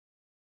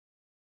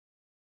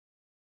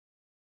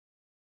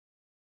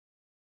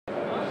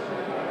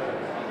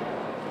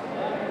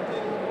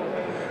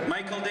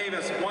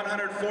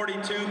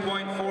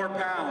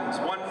142.4 pounds,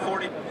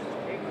 140.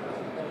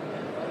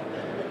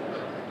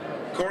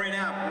 Corey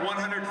Knapp,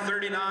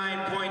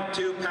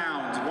 139.2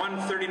 pounds,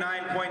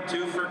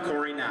 139.2 for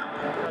Corey Knapp.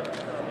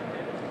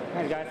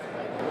 Hey guys.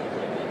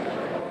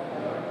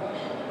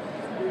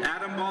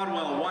 Adam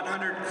Bodwell,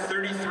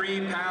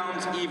 133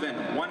 pounds even,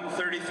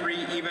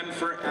 133 even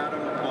for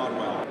Adam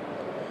Bodwell.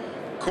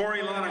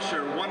 Corey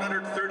Lonisher,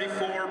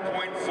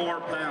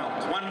 134.4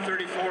 pounds,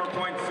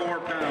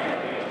 134.4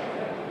 pounds.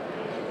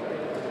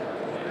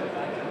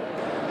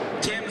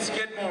 Tim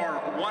Skidmore,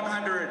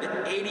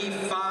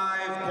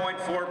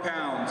 185.4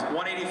 pounds,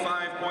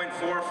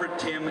 185.4 for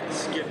Tim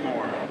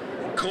Skidmore.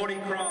 Cody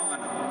Cron,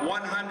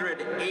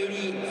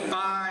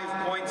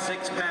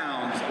 185.6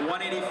 pounds,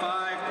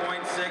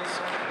 185.6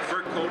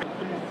 for Cody.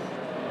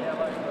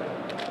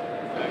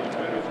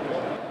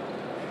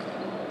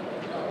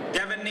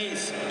 Devin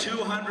Neese,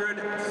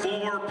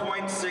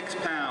 204.6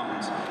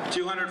 pounds,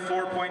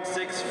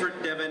 204.6 for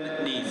Devin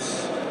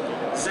Neese.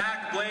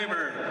 Zach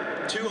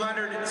Glaber,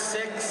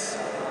 206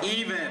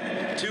 even,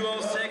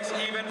 206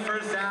 even for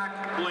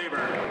Zach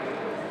Glaber.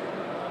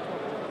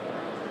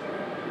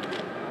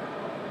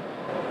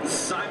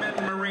 Simon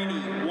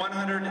Marini,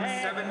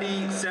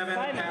 177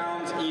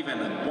 pounds even,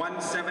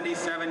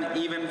 177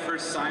 even for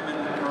Simon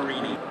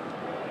Marini.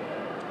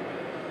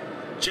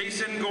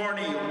 Jason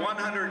Gorney,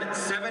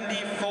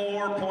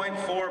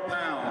 174.4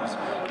 pounds,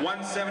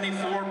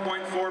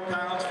 174.4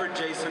 pounds for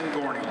Jason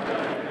Gorney.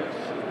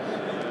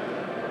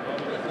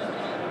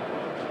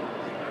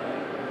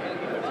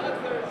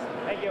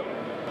 Thank you.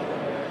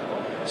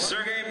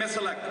 Sergey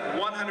Misalek,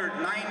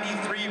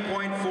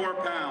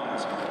 193.4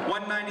 pounds,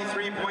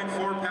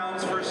 193.4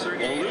 pounds for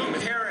Sergey.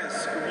 Luke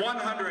Harris,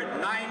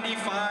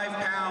 195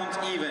 pounds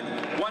even,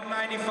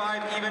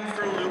 195 even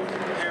for Luke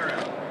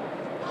Harris.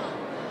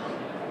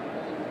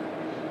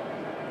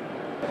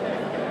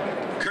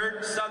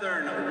 Kurt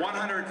Southern,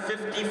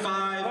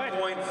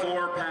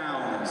 155.4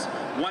 pounds,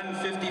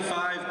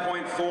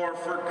 155.4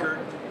 for Kurt.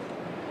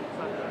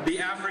 The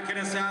African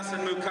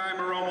Assassin Mukai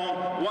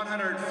Maromo,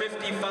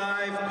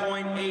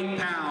 155.8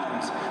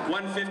 pounds,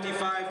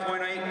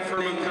 155.8 for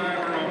Mukai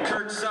Maromo.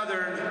 Kurt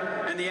Southern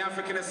and the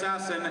African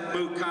Assassin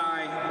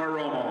Mukai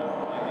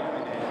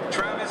Maromo.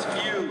 Travis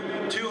Few,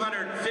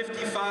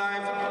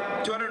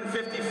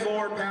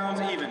 254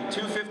 pounds even,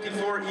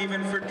 254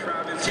 even for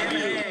Travis. Tim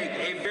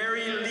Haig, a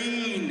very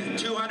lean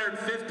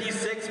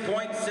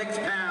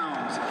 256.6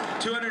 pounds,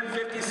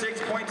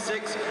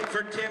 256.6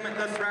 for Tim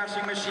the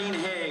Thrashing Machine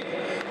Haig.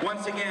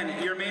 Once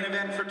again, your main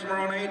event for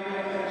tomorrow night,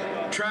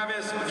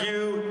 Travis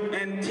Few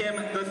and Tim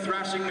the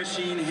Thrashing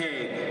Machine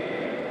Haig.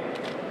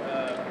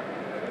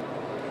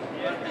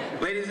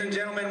 Ladies and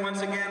gentlemen,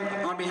 once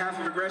again, on behalf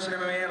of Aggression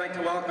MMA, I'd like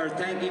to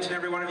thank each and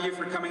every one of you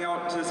for coming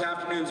out to this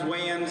afternoon's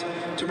weigh-ins.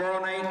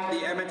 Tomorrow night,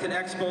 the Edmonton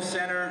Expo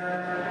Center,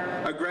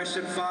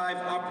 Aggression 5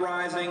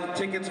 Uprising.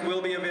 Tickets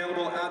will be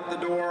available at the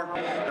door.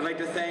 I'd like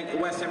to thank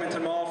West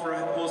Edmonton Mall for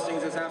hosting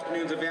this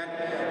afternoon's event,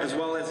 as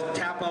well as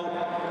Tap Out,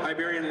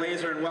 Iberian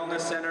Laser and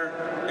Wellness Center,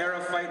 Era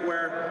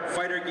Fightwear,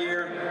 Fighter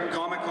Gear,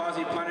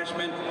 Kamikaze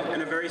Punishment,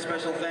 and a very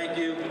special thank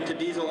you to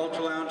Diesel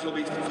Ultra Lounge, who will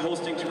be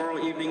hosting tomorrow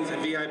evening's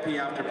VIP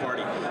after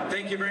party.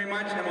 Thank you very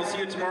much, and we'll see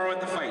you tomorrow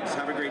at the fights.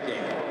 Have a great day.